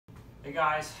Hey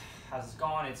guys, how's it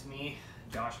going? It's me,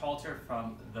 Josh Halter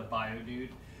from the BioDude.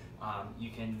 You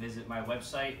can visit my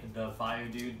website,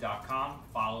 thebiodude.com.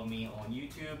 Follow me on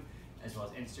YouTube as well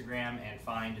as Instagram, and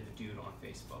find the dude on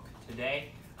Facebook. Today,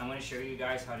 I'm going to show you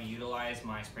guys how to utilize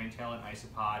my springtail and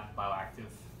isopod bioactive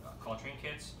culturing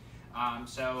kits.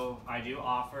 So I do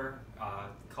offer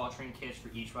culturing kits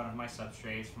for each one of my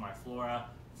substrates, for my flora,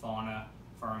 fauna,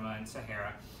 Firma, and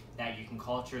Sahara, that you can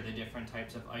culture the different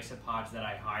types of isopods that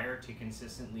I hire to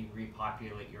consistently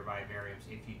repopulate your vivariums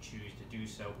if you choose to do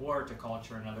so, or to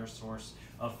culture another source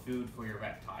of food for your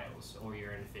reptiles or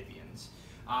your amphibians.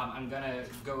 I'm going to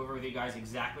go over with you guys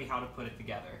exactly how to put it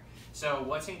together. So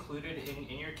what's included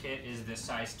in your kit is this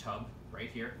size tub right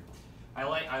here. I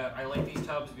like these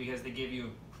tubs because they give you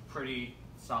a pretty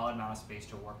solid amount of space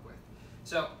to work with.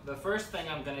 So the first thing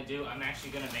I'm going to do, I'm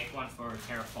actually going to make one for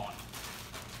terrafauna.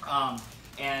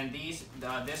 And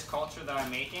this culture that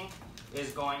I'm making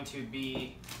is going to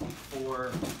be for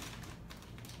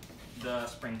the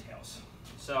springtails.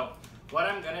 So what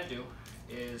I'm going to do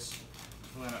is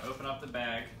I'm going to open up the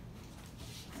bag,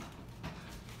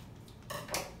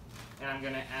 and I'm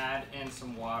going to add in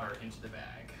some water into the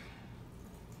bag.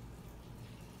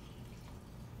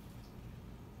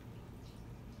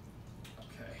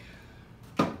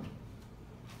 Okay.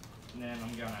 And then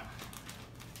I'm going to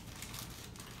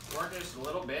work this a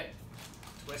little bit,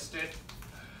 twist it,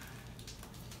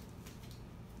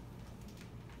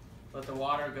 let the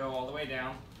water go all the way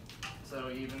down so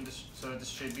it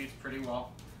distributes pretty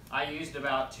well. I used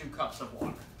about 2 cups of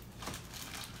water.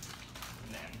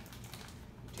 And then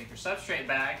you take your substrate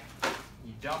bag,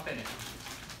 you dump it in,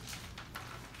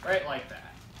 right like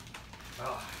that.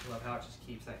 Oh, I love how it just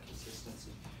keeps that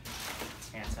consistency. It's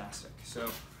fantastic.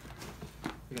 So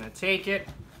we're gonna take it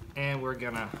and we're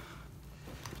gonna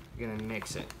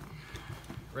mix it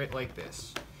right like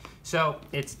this. So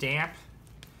it's damp,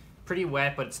 pretty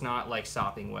wet, but it's not like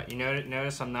sopping wet. You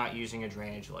notice I'm not using a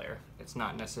drainage layer. It's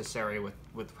not necessary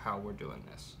with how we're doing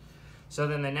this. So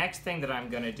then the next thing that I'm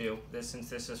going to do, since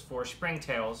this is for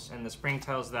springtails, and the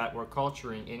springtails that we're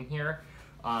culturing in here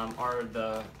are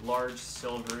the large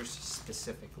silvers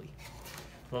specifically.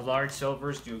 The large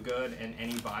silvers do good in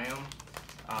any biome,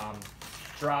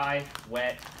 dry,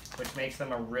 wet, which makes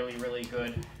them a really, really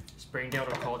good springtail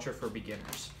to culture for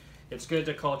beginners. It's good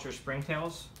to culture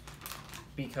springtails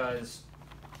because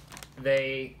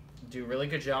they do a really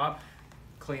good job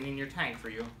cleaning your tank for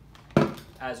you,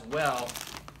 as well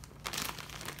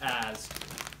as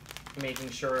making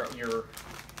sure your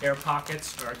air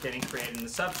pockets are getting created in the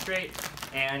substrate,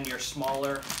 and your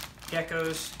smaller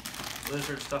geckos,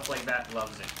 lizards, stuff like that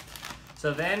loves it.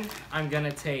 So then I'm going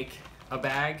to take a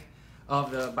bag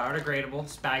of the biodegradable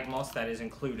spag mulch that is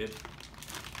included,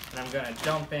 and I'm going to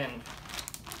dump in,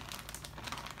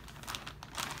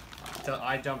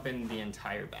 I dump in the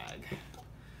entire bag.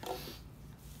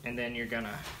 And then you're going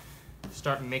to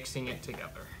start mixing it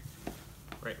together,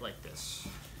 right like this.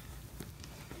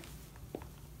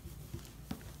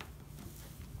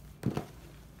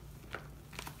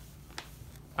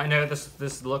 I know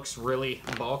this looks really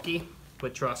bulky,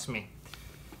 but trust me,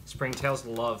 springtails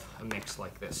love a mix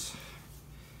like this.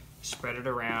 Spread it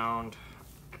around.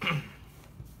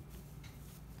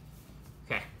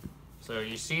 Okay, so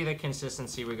you see the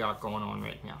consistency we got going on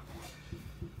right now.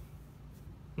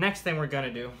 Next thing we're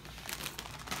gonna do,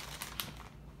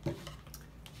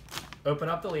 open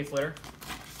up the leaf litter.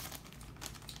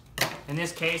 In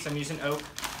this case, I'm using oak.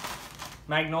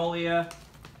 Magnolia,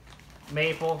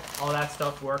 maple, all that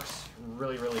stuff works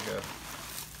really, really good.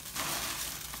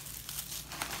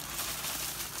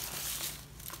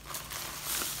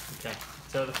 Okay,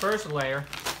 so the first layer,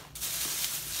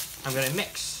 I'm gonna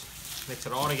mix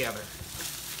it all together.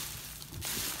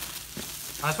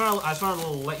 I just want to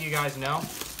let you guys know,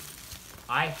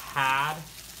 I had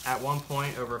at one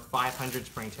point over 500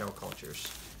 springtail cultures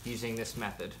using this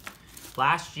method.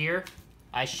 Last year,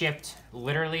 I shipped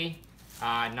literally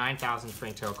 9,000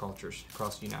 springtail cultures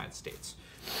across the United States.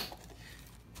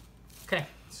 Okay,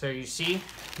 so you see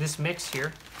this mix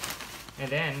here,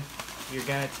 and then you're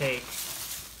gonna take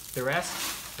the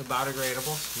rest, the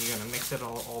biodegradables, and you're gonna mix it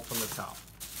all from the top.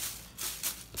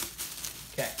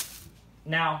 Okay,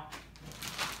 now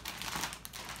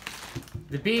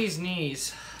the bee's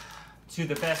knees to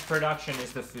the best production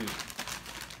is the food.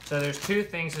 So there's 2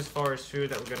 things as far as food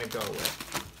that we're gonna go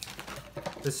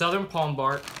with. The southern palm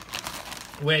bark,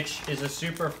 which is a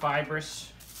super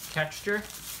fibrous textured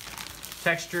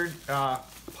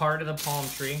part of the palm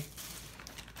tree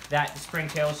that the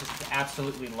springtails just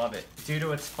absolutely love it. Due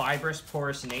to its fibrous,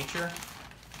 porous nature,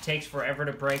 it takes forever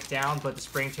to break down, but the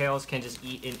springtails can just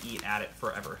eat and eat at it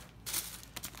forever.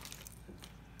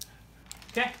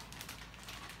 Okay.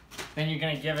 Then you're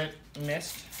gonna give it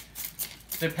mist,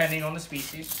 depending on the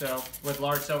species. So with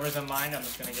large silvers in mind, I'm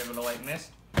just gonna give it a light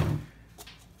mist.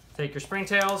 Take your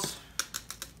springtails,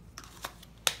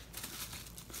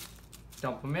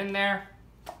 dump them in there.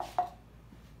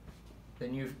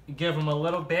 Then you give them a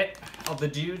little bit of the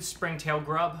Dude springtail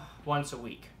grub once a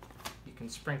week. You can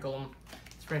sprinkle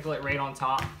it right on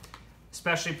top.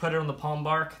 Especially put it on the palm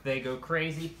bark, they go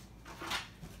crazy.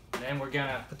 Then we're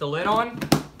gonna put the lid on,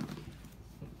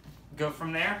 go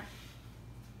from there.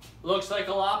 Looks like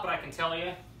a lot, but I can tell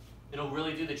you, it'll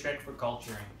really do the trick for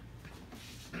culturing.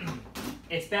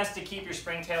 It's best to keep your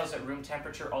springtails at room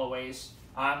temperature always.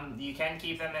 You can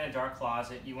keep them in a dark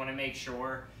closet. You wanna make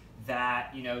sure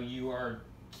that you are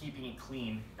keeping it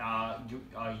clean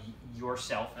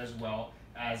yourself as well,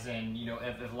 as in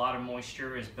if a lot of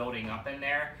moisture is building up in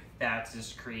there, that's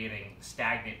just creating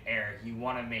stagnant air. You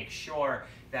want to make sure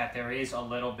that there is a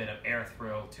little bit of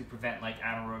airflow to prevent like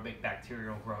anaerobic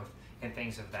bacterial growth and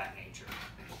things of that nature.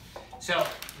 So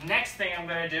next thing I'm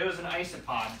going to do is an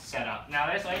isopod setup.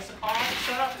 Now this isopod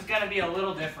setup is going to be a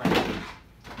little different.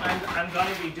 I'm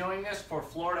going to be doing this for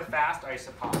Florida fast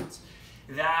isopods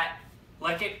that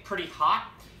like it pretty hot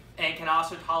and can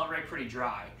also tolerate pretty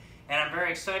dry. And I'm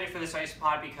very excited for this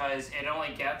isopod because it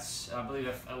only gets, I believe,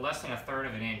 less than 1/3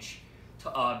 of an inch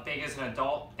big as an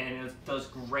adult, and it does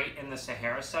great in the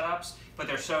Sahara setups, but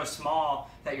they're so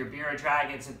small that your bearded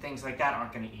dragons and things like that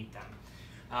aren't going to eat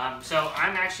them. So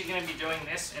I'm actually going to be doing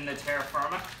this in the terra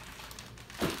firma.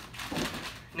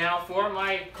 Now for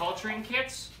my culturing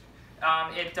kits,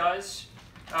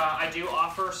 I do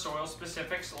offer soil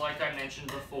specifics like I mentioned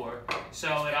before.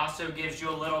 So it also gives you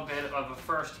a little bit of a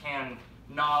first-hand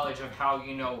knowledge of how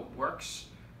it works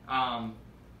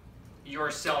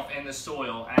yourself in the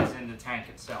soil as in the tank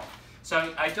itself.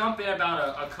 So I dump in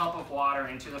about a cup of water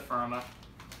into the firma,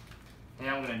 and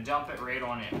I'm going to dump it right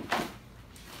on in.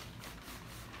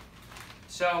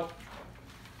 So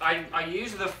I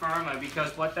use the firma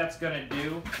because what that's going to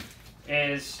do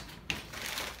is,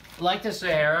 like the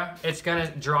Sahara, it's going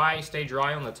to stay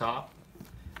dry on the top,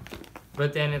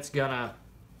 but then it's going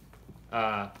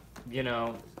to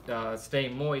stay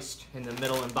moist in the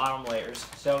middle and bottom layers.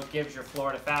 So it gives your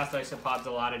Florida fast isopods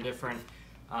a lot of different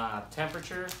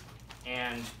temperature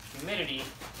and humidity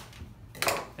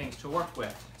things to work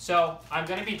with. So I'm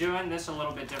going to be doing this a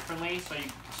little bit differently.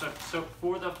 So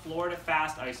for the Florida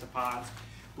fast isopods,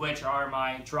 which are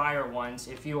my drier ones,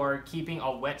 if you are keeping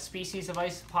a wet species of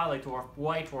isopod like dwarf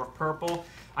white, dwarf purple,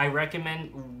 I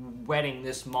recommend wetting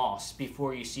this moss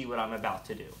before you see what I'm about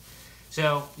to do.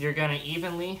 So you're going to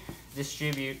evenly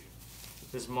distribute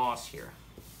this moss here.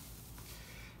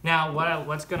 Now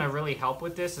what's going to really help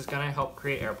with this is going to help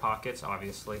create air pockets,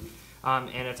 obviously. And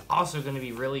it's also going to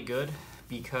be really good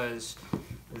because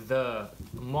the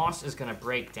moss is going to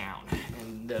break down.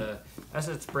 And as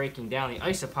it's breaking down, the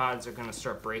isopods are going to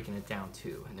start breaking it down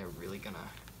too. And they're really going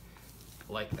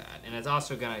to like that. And it's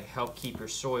also going to help keep your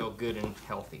soil good and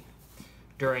healthy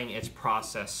during its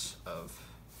process of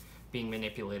being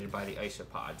manipulated by the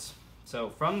isopods. So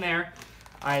from there,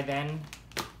 I then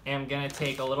am going to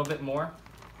take a little bit more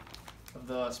of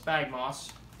the spag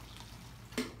moss,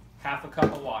 half a cup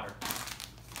of water.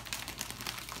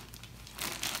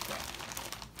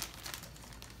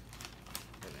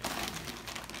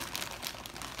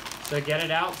 So get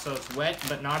it out so it's wet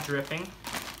but not dripping.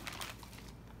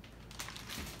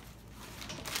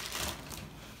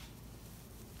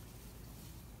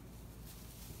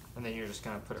 And then you're just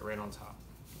going to put it right on top,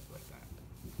 like that.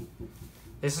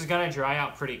 This is going to dry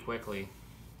out pretty quickly.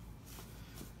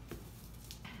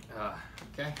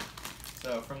 Okay,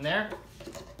 so from there,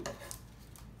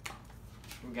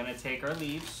 we're going to take our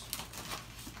leaves.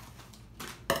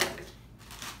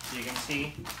 So you can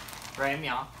see, right in the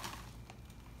off.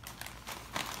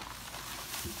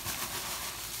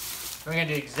 We're going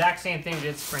to do the exact same thing we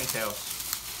did springtails.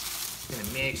 Going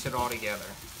to mix it all together.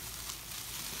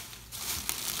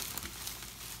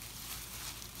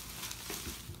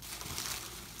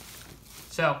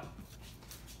 So,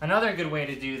 another good way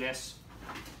to do this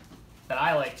that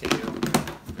I like to do,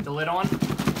 put the lid on,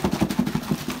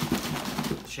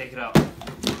 shake it up.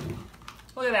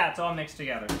 Look at that, it's all mixed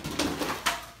together. On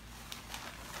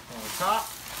the top,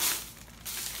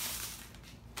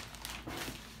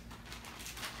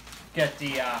 get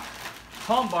the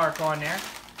palm bark on there.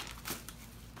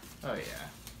 Oh yeah,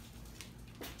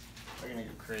 we're gonna go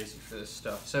crazy for this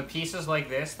stuff. So pieces like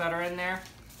this that are in there,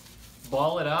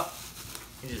 ball it up,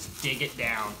 and just dig it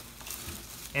down.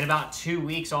 In about 2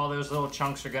 weeks, all those little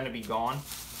chunks are going to be gone.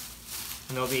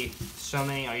 And there'll be so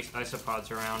many isopods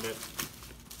around it.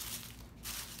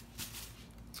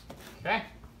 Okay.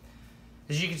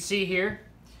 As you can see here,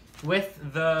 with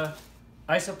the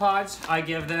isopods, I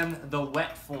give them the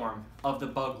wet form of the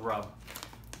bug rub.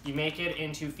 You make it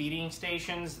into feeding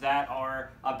stations that are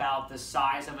about the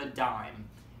size of a dime,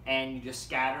 and you just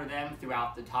scatter them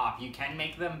throughout the top. You can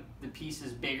make them the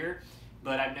pieces bigger,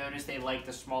 but I've noticed they like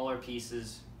the smaller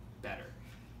pieces better.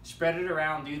 Spread it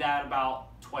around, do that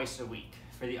about twice a week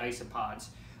for the isopods.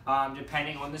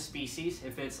 Depending on the species,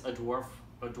 if it's a dwarf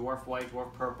white,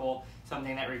 dwarf purple,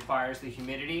 something that requires the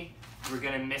humidity, we're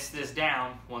gonna mist this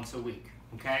down once a week,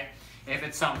 okay? If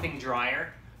it's something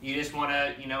drier, you just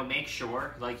wanna, make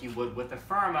sure, like you would with the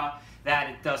Firma,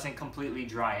 that it doesn't completely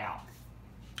dry out.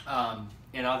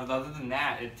 And other than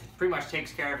that, it pretty much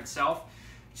takes care of itself.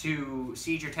 To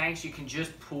seed your tanks, you can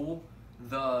just pull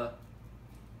the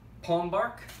palm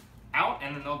bark out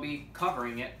and then they'll be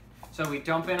covering it. So we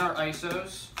dump in our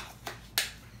isos.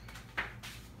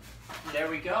 There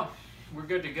we go. We're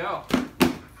good to go.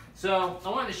 So I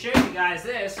wanted to show you guys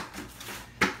this.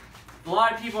 A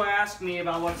lot of people ask me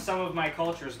about what some of my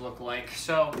cultures look like.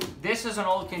 So this is an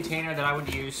old container that I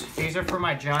would use. These are for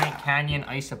my giant canyon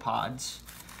isopods.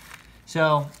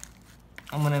 So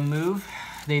I'm gonna move.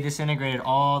 They disintegrated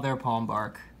all their palm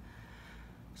bark.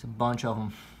 There's a bunch of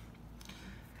them.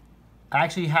 I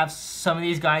actually have some of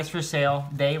these guys for sale.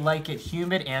 They like it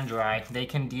humid and dry. They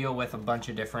can deal with a bunch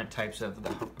of different types of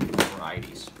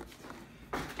varieties.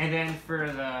 And then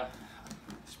for the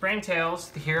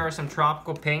springtails, here are some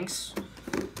tropical pinks.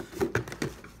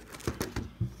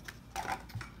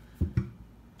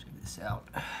 Check this out.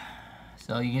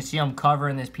 So you can see I'm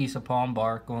covering this piece of palm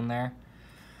bark on there.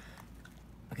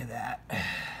 Look at that.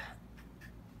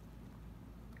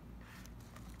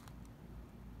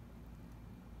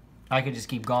 I could just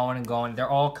keep going and going. They're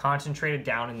all concentrated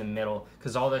down in the middle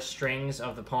because all the strings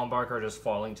of the palm bark are just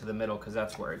falling to the middle because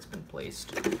that's where it's been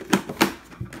placed.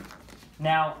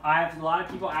 Now, I have a lot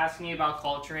of people asking me about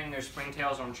culturing their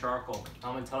springtails on charcoal.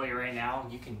 I'm gonna tell you right now,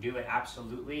 you can do it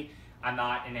absolutely. I'm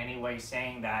not in any way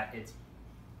saying that it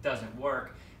doesn't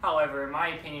work. However, in my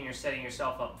opinion, you're setting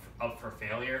yourself up for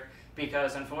failure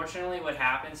because unfortunately what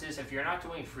happens is if you're not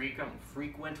doing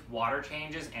frequent water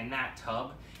changes in that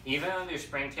tub, even though your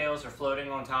springtails are floating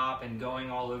on top and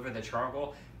going all over the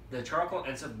charcoal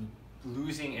ends up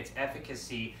losing its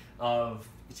efficacy of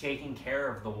taking care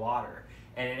of the water.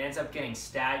 And it ends up getting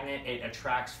stagnant. It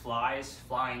attracts flies,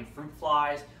 flying fruit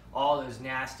flies, all those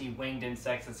nasty winged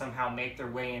insects that somehow make their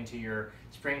way into your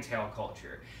springtail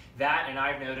culture. That, and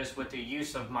I've noticed with the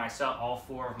use of all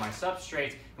 4 of my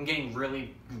substrates, I'm getting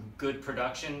really good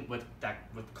production with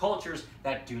cultures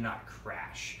that do not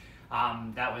crash.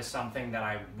 That was something that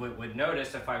I would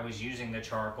notice if I was using the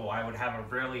charcoal. I would have a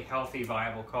really healthy,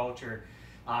 viable culture,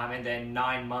 and then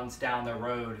 9 months down the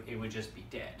road, it would just be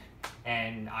dead.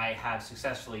 And I have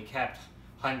successfully kept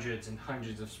hundreds and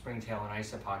hundreds of springtail and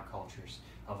isopod cultures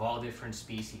of all different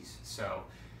species. So,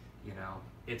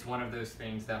 it's one of those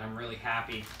things that I'm really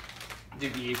happy to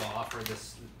be able to offer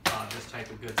this type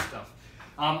of good stuff.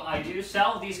 I do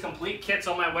sell these complete kits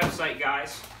on my website,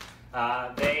 guys.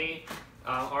 They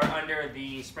are under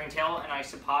the springtail and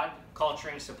isopod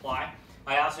culturing supply.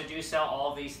 I also do sell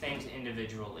all of these things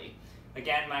individually.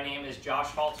 Again, my name is Josh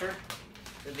Halter,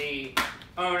 the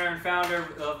owner and founder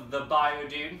of the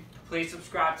BioDude. Please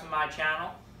subscribe to my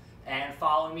channel and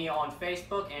follow me on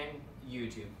Facebook and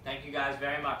YouTube. Thank you guys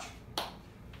very much.